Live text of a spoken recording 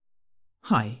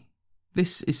Hi,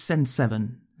 this is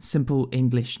Send7, Simple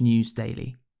English News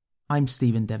Daily. I'm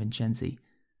Stephen DeVincenzi.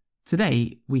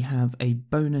 Today we have a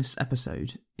bonus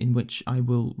episode in which I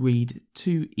will read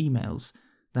 2 emails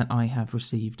that I have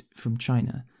received from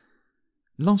China.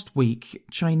 Last week,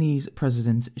 Chinese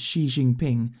President Xi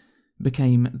Jinping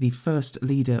became the first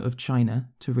leader of China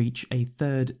to reach a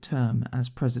 3rd term as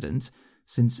president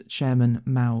since Chairman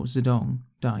Mao Zedong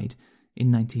died in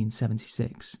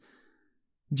 1976.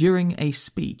 During a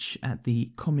speech at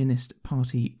the Communist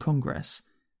Party Congress,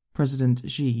 President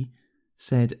Xi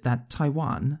said that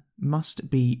Taiwan must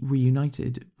be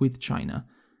reunited with China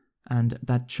and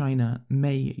that China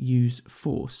may use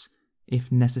force if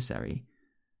necessary.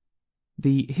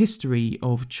 The history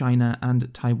of China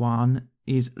and Taiwan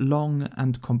is long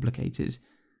and complicated.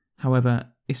 However,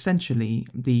 essentially,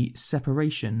 the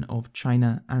separation of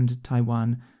China and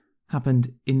Taiwan happened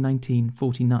in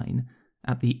 1949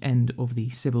 at the end of the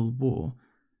Civil War,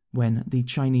 when the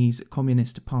Chinese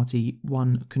Communist Party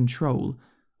won control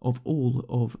of all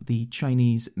of the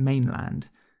Chinese mainland.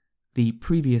 The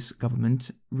previous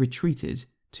government retreated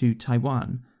to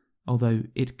Taiwan, although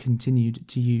it continued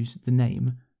to use the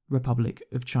name Republic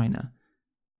of China.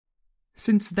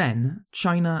 Since then,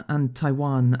 China and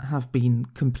Taiwan have been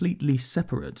completely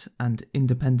separate and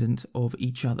independent of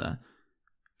each other.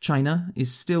 China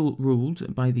is still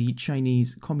ruled by the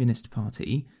Chinese Communist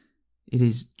Party. It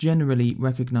is generally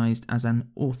recognized as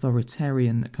an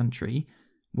authoritarian country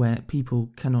where people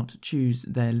cannot choose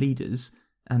their leaders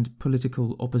and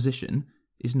political opposition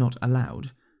is not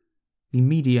allowed. The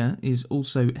media is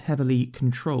also heavily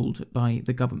controlled by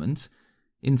the government.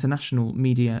 International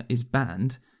media is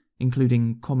banned,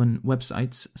 including common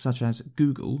websites such as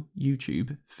Google,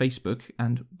 YouTube, Facebook,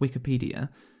 and Wikipedia.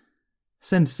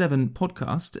 Send7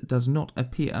 podcast does not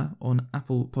appear on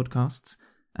Apple Podcasts,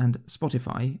 and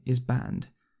Spotify is banned.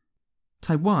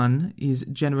 Taiwan is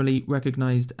generally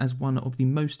recognized as one of the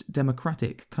most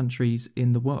democratic countries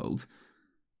in the world.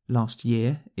 Last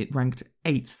year, it ranked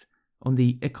 8th on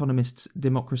the Economist's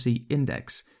Democracy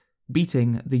Index,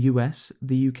 beating the US,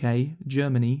 the UK,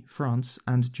 Germany, France,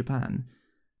 and Japan.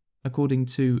 According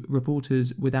to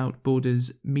Reporters Without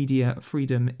Borders Media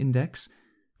Freedom Index,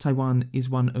 Taiwan is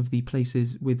one of the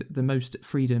places with the most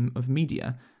freedom of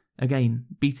media, again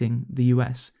beating the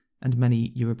US and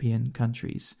many European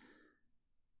countries.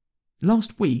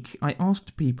 Last week, I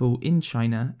asked people in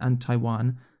China and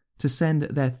Taiwan to send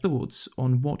their thoughts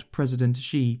on what President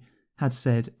Xi had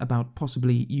said about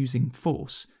possibly using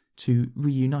force to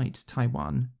reunite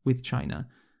Taiwan with China.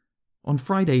 On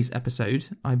Friday's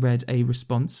episode, I read a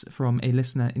response from a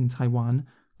listener in Taiwan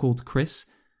called Chris,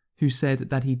 who said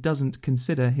that he doesn't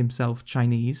consider himself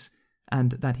Chinese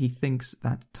and that he thinks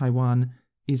that Taiwan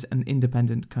is an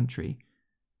independent country.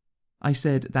 I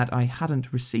said that I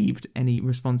hadn't received any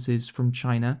responses from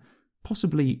China,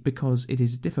 possibly because it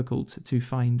is difficult to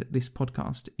find this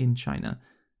podcast in China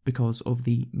because of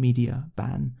the media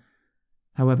ban.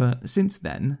 However, since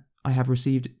then, I have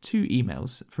received 2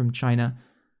 emails from China.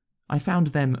 I found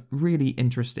them really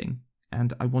interesting,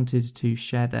 and I wanted to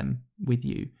share them with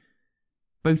you.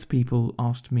 Both people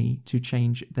asked me to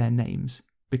change their names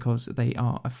because they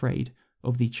are afraid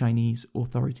of the Chinese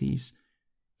authorities.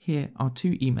 Here are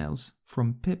 2 emails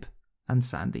from Pip and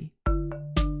Sandy.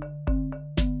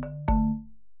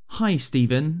 Hi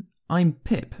Stephen, I'm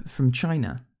Pip from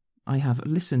China. I have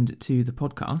listened to the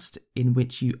podcast in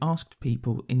which you asked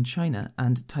people in China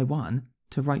and Taiwan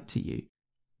to write to you.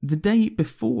 The day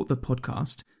before the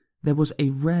podcast, there was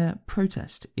a rare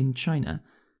protest in China,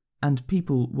 and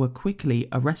people were quickly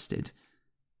arrested.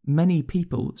 Many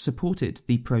people supported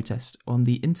the protest on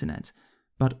the internet,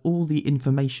 but all the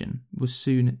information was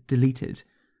soon deleted.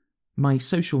 My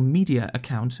social media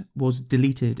account was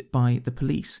deleted by the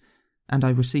police, and I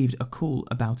received a call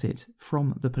about it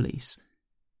from the police.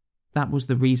 That was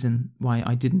the reason why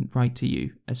I didn't write to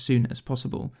you as soon as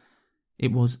possible.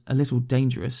 It was a little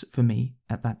dangerous for me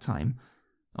at that time,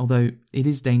 although it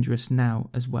is dangerous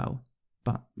now as well,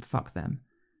 but fuck them.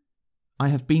 I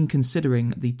have been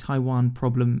considering the Taiwan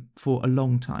problem for a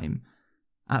long time.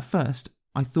 At first,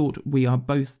 I thought we are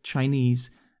both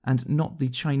Chinese and not the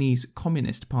Chinese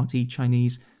Communist Party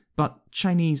Chinese, but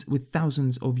Chinese with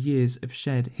thousands of years of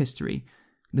shared history,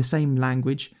 the same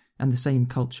language and the same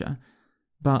culture.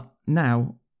 But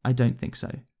now, I don't think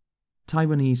so.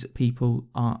 Taiwanese people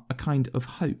are a kind of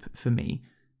hope for me,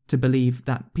 to believe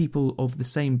that people of the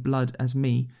same blood as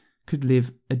me could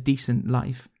live a decent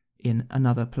life in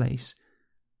another place.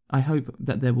 I hope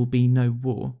that there will be no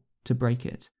war to break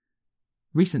it.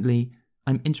 Recently,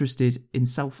 I'm interested in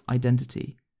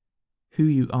self-identity. Who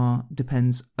you are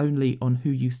depends only on who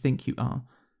you think you are.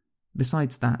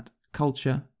 Besides that,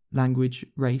 culture, language,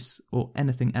 race, or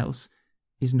anything else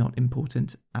is not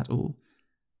important at all.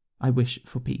 I wish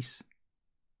for peace.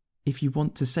 If you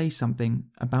want to say something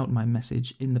about my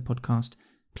message in the podcast,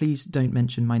 please don't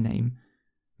mention my name.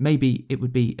 Maybe it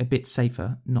would be a bit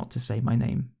safer not to say my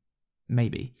name.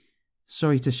 Maybe.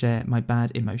 Sorry to share my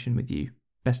bad emotion with you.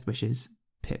 Best wishes,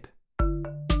 Pip.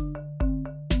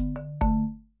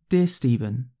 Dear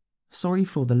Stephen, sorry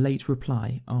for the late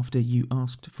reply after you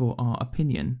asked for our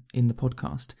opinion in the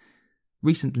podcast.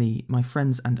 Recently, my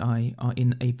friends and I are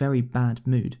in a very bad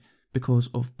mood because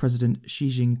of President Xi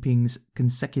Jinping's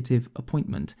consecutive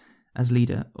appointment as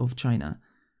leader of China.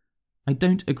 I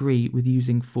don't agree with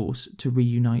using force to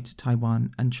reunite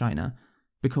Taiwan and China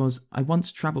because I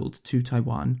once travelled to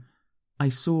Taiwan. I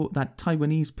saw that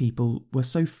Taiwanese people were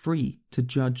so free to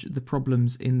judge the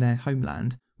problems in their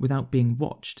homeland without being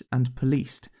watched and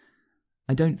policed.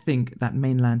 I don't think that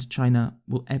mainland China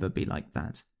will ever be like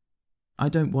that. I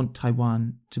don't want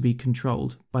Taiwan to be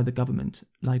controlled by the government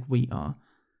like we are.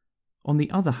 On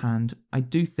the other hand, I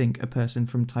do think a person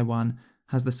from Taiwan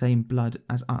has the same blood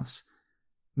as us.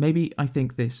 Maybe I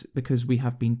think this because we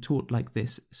have been taught like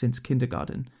this since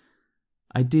kindergarten.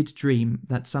 I did dream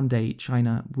that someday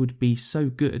China would be so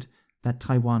good that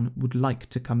Taiwan would like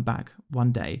to come back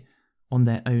one day on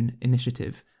their own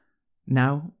initiative.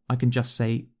 Now I can just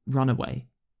say, run away,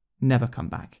 never come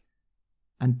back.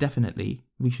 And definitely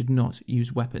we should not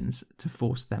use weapons to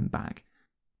force them back.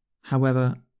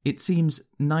 However, it seems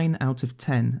 9 out of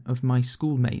 10 of my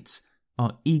schoolmates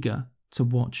are eager to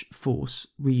watch force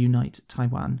reunite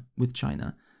Taiwan with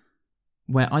China.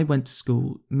 Where I went to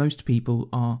school, most people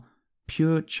are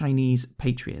pure Chinese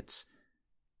patriots.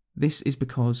 This is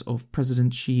because of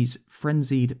President Xi's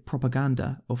frenzied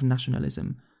propaganda of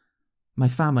nationalism. My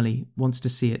family wants to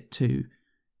see it too.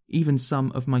 Even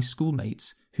some of my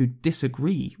schoolmates who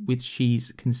disagree with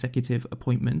Xi's consecutive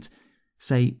appointment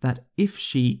say that if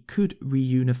Xi could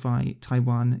reunify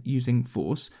Taiwan using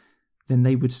force, then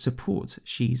they would support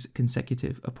Xi's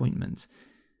consecutive appointment.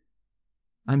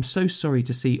 I'm so sorry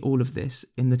to see all of this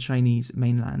in the Chinese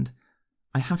mainland.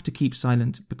 I have to keep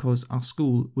silent because our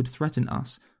school would threaten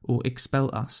us or expel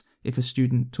us if a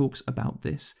student talks about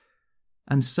this.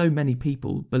 And so many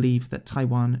people believe that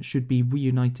Taiwan should be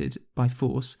reunited by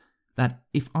force that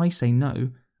if I say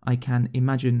no, I can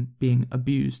imagine being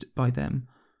abused by them.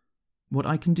 What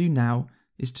I can do now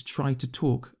is to try to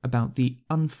talk about the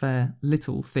unfair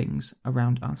little things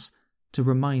around us to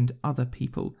remind other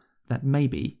people that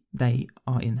maybe they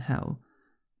are in hell.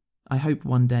 I hope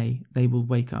one day they will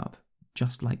wake up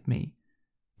just like me.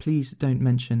 Please don't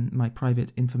mention my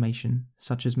private information,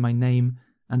 such as my name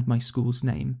and my school's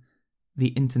name. The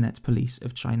internet police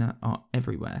of China are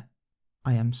everywhere.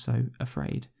 I am so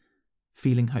afraid.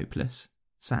 Feeling hopeless,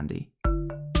 Sandy.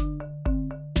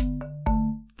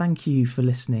 Thank you for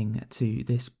listening to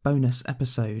this bonus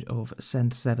episode of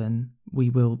Send 7.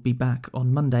 We will be back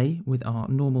on Monday with our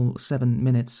normal 7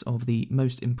 minutes of the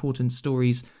most important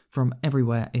stories from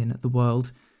everywhere in the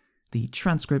world. The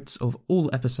transcripts of all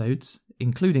episodes,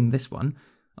 including this one,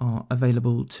 are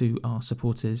available to our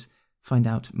supporters. Find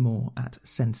out more at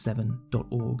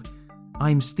send7.org.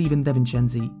 I'm Stephen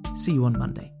DeVincenzi. See you on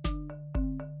Monday.